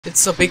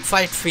It's a big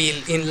fight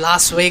feel in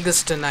Las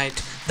Vegas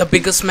tonight, the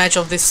biggest match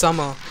of this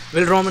summer.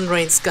 Will Roman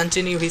Reigns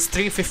continue his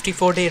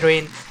 354-day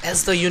reign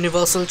as the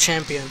Universal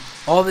Champion,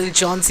 or will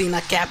John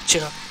Cena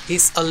capture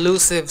his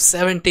elusive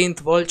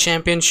 17th World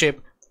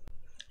Championship?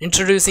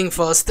 Introducing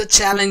first the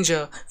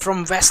challenger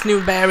from West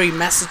Newbury,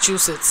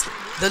 Massachusetts,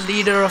 the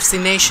leader of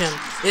C-Nation,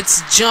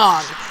 it's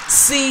John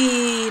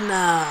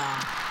Cena.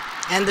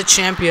 And the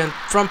champion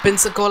from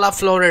Pensacola,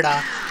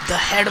 Florida, the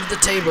head of the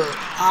table,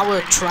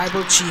 our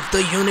tribal chief,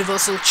 the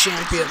Universal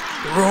Champion,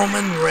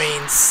 Roman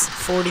Reigns.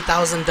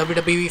 40,000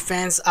 WWE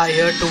fans are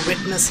here to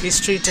witness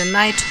history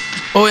tonight.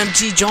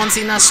 OMG, John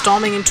Cena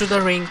storming into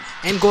the ring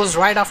and goes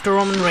right after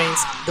Roman Reigns.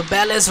 The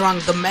bell is rung,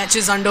 the match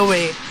is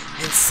underway,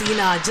 and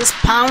Cena just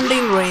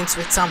pounding Reigns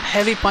with some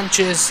heavy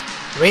punches.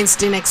 Reigns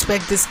didn't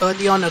expect this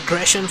early on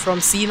aggression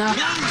from Cena,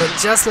 but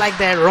just like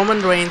that,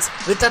 Roman Reigns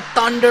with a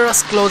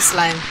thunderous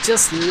clothesline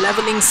just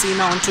leveling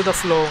Cena onto the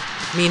floor.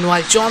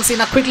 Meanwhile, John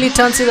Cena quickly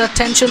turns his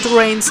attention to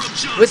Reigns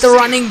with a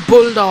running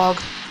bulldog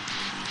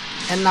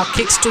and now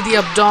kicks to the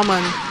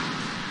abdomen.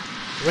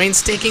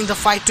 Reigns taking the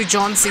fight to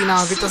John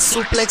Cena with a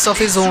suplex of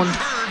his own.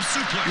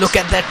 Look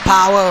at that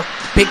power.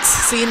 Picks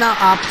Cena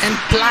up and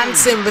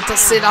plants him with a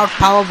sit-out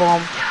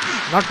powerbomb.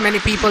 Not many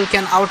people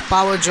can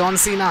outpower John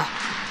Cena.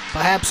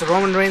 Perhaps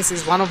Roman Reigns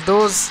is one of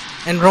those.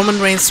 And Roman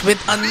Reigns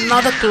with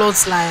another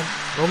clothesline.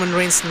 Roman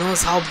Reigns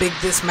knows how big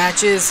this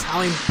match is,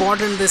 how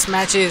important this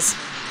match is.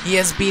 He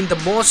has been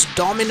the most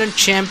dominant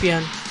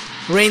champion.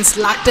 Reigns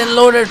locked and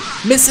loaded,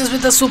 misses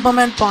with a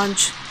Superman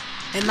punch.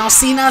 And now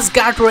Cena's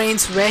got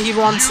Reigns where he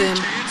wants him.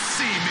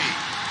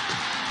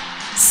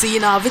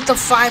 Cena with a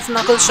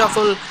 5-knuckle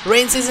shuffle.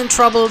 Reigns is in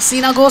trouble.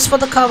 Cena goes for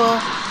the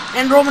cover.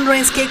 And Roman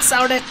Reigns kicks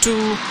out at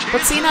 2.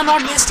 But Cena,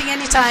 not wasting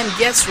any time,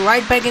 gets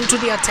right back into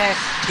the attack.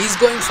 He's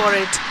going for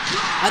it.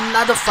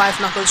 Another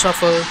 5-knuckle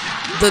shuffle.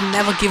 The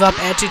never give up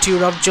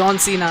attitude of John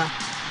Cena.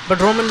 But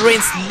Roman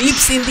Reigns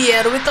leaps in the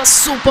air with a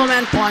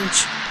Superman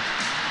punch.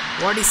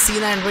 What is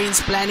Cena and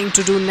Reigns planning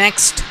to do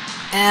next?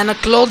 And a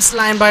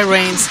clothesline by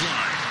Reigns.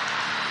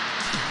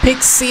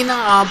 Picks Cena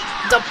up.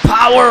 The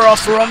power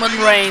of Roman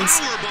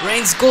Reigns.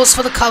 Reigns goes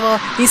for the cover.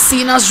 Is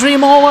Cena's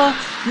dream over?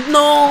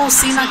 No,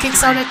 Cena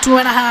kicks out at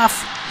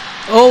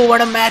 2.5. Oh,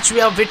 what a match we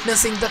are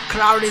witnessing. The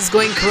crowd is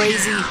going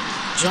crazy.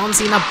 John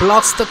Cena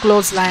blocks the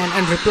clothesline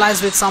and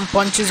replies with some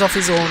punches of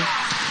his own.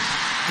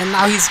 And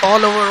now he's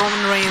all over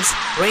Roman Reigns.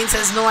 Reigns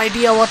has no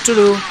idea what to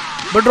do.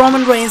 But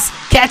Roman Reigns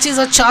catches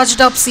a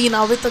charged up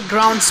Cena with a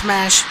ground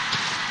smash.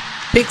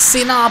 Picks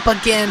Cena up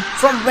again.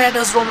 From where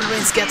does Roman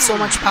Reigns get so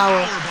much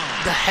power?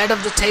 The head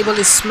of the table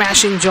is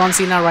smashing John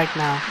Cena right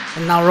now.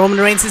 And now Roman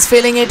Reigns is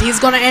feeling it. He's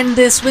gonna end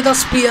this with a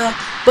spear.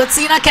 But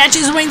Cena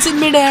catches Reigns in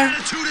midair.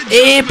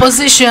 A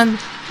position.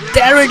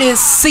 There it is.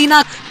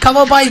 Cena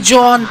covered by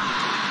John.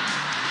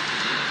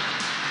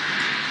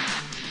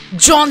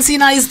 John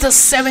Cena is the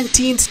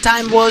 17th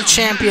time world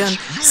champion.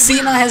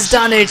 Cena has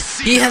done it.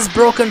 He has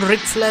broken Ric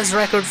Flair's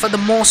record for the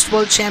most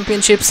world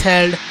championships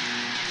held.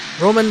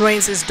 Roman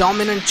Reigns'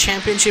 dominant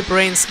championship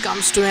reigns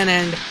comes to an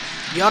end.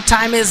 Your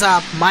time is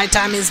up, my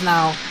time is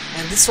now.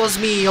 And this was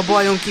me, your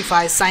boy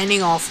Unki5,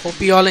 signing off. Hope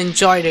you all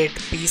enjoyed it.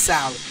 Peace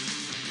out.